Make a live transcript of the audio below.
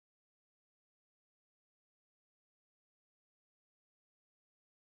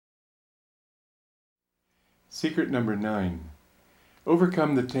Secret number 9.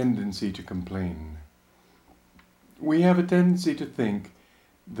 Overcome the tendency to complain. We have a tendency to think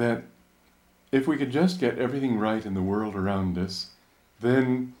that if we could just get everything right in the world around us,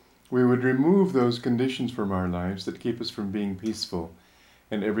 then we would remove those conditions from our lives that keep us from being peaceful,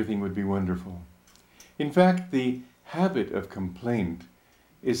 and everything would be wonderful. In fact, the habit of complaint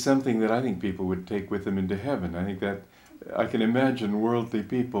is something that I think people would take with them into heaven. I think that I can imagine worldly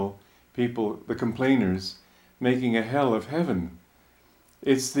people, the complainers, making a hell of heaven.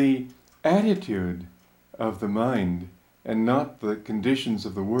 It's the attitude of the mind and not the conditions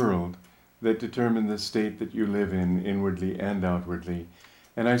of the world that determine the state that you live in, inwardly and outwardly.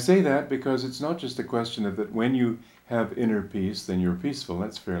 And I say that because it's not just a question of that when you have inner peace, then you're peaceful.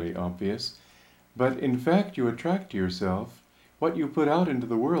 That's fairly obvious. But in fact, you attract to yourself what you put out into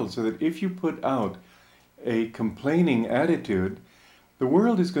the world, so that if you put out a complaining attitude, the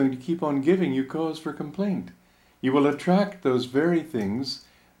world is going to keep on giving you cause for complaint. You will attract those very things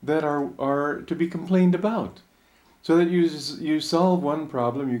that are to be complained about. So that you solve one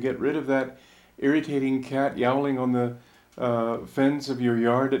problem, you get rid of that irritating cat yowling on the fence of your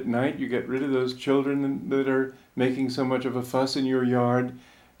yard at night, you get rid of those children that are making so much of a fuss in your yard,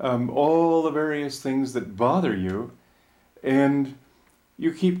 all the various things that bother you, and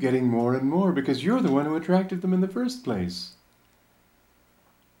you keep getting more and more because you're the one who attracted them in the first place.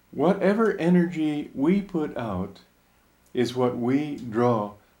 Whatever energy we put out is what we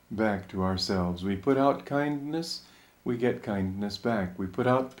draw back to ourselves. We put out kindness, we get kindness back. We put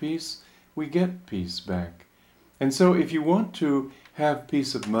out peace, we get peace back. And so if you want to have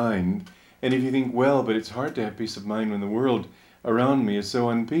peace of mind, and if you think, well, but it's hard to have peace of mind when the world around me is so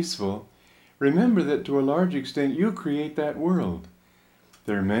unpeaceful, remember that to a large extent you create that world.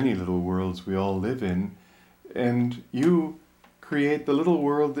 There are many little worlds we all live in, and you create the little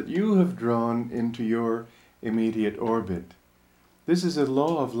world that you have drawn into your immediate orbit. This is a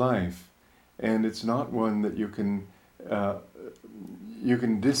law of life, and it's not one that you can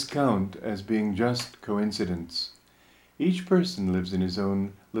discount as being just coincidence. Each person lives in his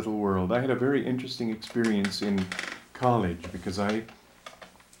own little world. I had a very interesting experience in college because I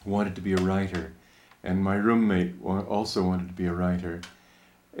wanted to be a writer, and my roommate also wanted to be a writer.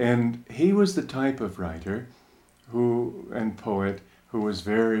 And he was the type of writer and poet who was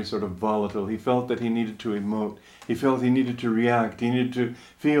very sort of volatile. He felt that he needed to emote. He felt he needed to react. He needed to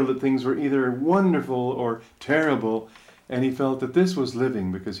feel that things were either wonderful or terrible. And he felt that this was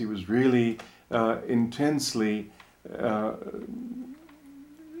living because he was really intensely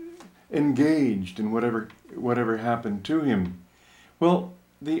engaged in whatever happened to him. Well,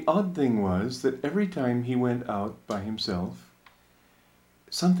 the odd thing was that every time he went out by himself,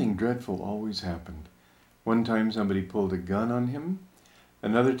 something dreadful always happened. One time somebody pulled a gun on him.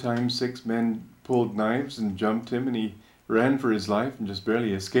 Another time 6 men pulled knives and jumped him, and he ran for his life and just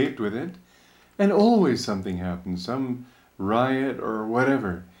barely escaped with it. And always something happened, some riot or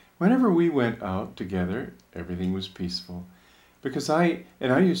whatever. Whenever we went out together, everything was peaceful. Because I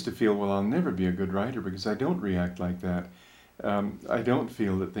used to feel, well, I'll never be a good writer because I don't react like that. I don't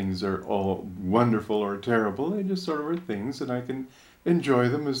feel that things are all wonderful or terrible. They just sort of are things, and I can enjoy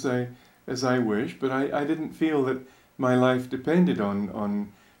them as I wish. But I didn't feel that my life depended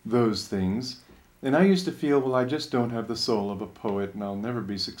on those things. And I used to feel, well, I just don't have the soul of a poet, and I'll never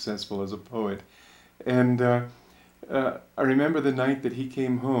be successful as a poet. And I remember the night that he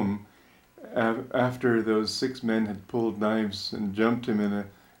came home after those 6 men had pulled knives and jumped him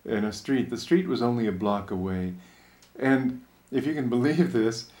in a street. The street was only a block away. And if you can believe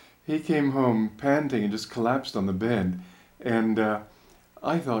this, he came home panting and just collapsed on the bed. And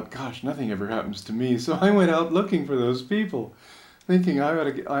I thought, gosh, nothing ever happens to me. So I went out looking for those people, thinking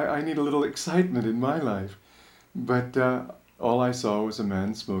I need a little excitement in my life. But all I saw was a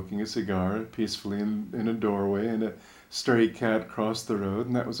man smoking a cigar peacefully in a doorway, and a stray cat crossed the road,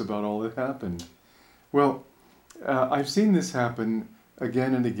 and that was about all that happened. Well, I've seen this happen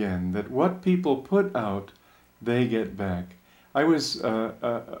again and again, that what people put out, they get back. I was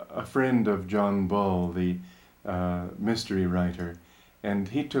a friend of John Ball, the mystery writer, and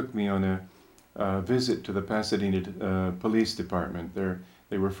he took me on a visit to the Pasadena Police Department.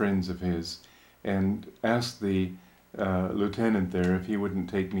 They were friends of his, and asked the lieutenant there if he wouldn't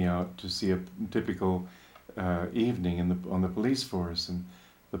take me out to see a typical evening on the police force. And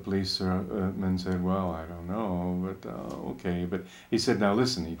the policeman said, well, I don't know, but okay. But he said, now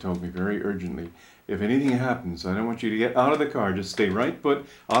listen, he told me very urgently, if anything happens, I don't want you to get out of the car. Just stay right put.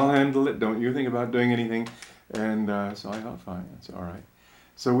 I'll handle it. Don't you think about doing anything. And so I thought, fine, that's all right.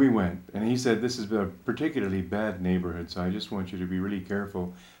 So we went, and he said, this is a particularly bad neighborhood, so I just want you to be really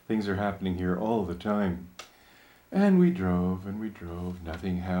careful. Things are happening here all the time. And we drove and we drove.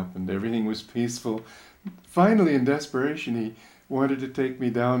 Nothing happened. Everything was peaceful. Finally, in desperation, he wanted to take me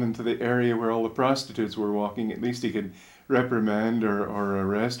down into the area where all the prostitutes were walking. At least he could reprimand or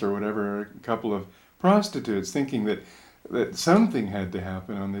arrest or whatever a couple of prostitutes, thinking that something had to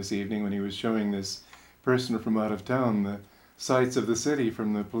happen on this evening when he was showing this person from out of town the sights of the city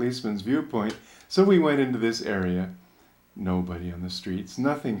from the policeman's viewpoint. So we went into this area. Nobody on the streets.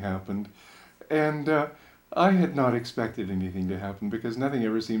 Nothing happened. And I had not expected anything to happen, because nothing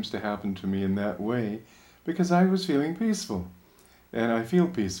ever seems to happen to me in that way, because I was feeling peaceful. And I feel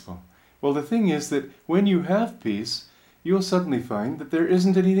peaceful. Well, the thing is that when you have peace, you'll suddenly find that there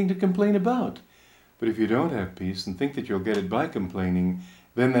isn't anything to complain about. But if you don't have peace and think that you'll get it by complaining,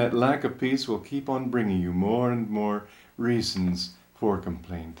 then that lack of peace will keep on bringing you more and more reasons for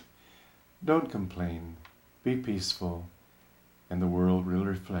complaint. Don't complain. Be peaceful, and the world will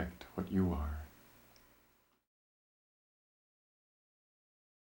reflect what you are.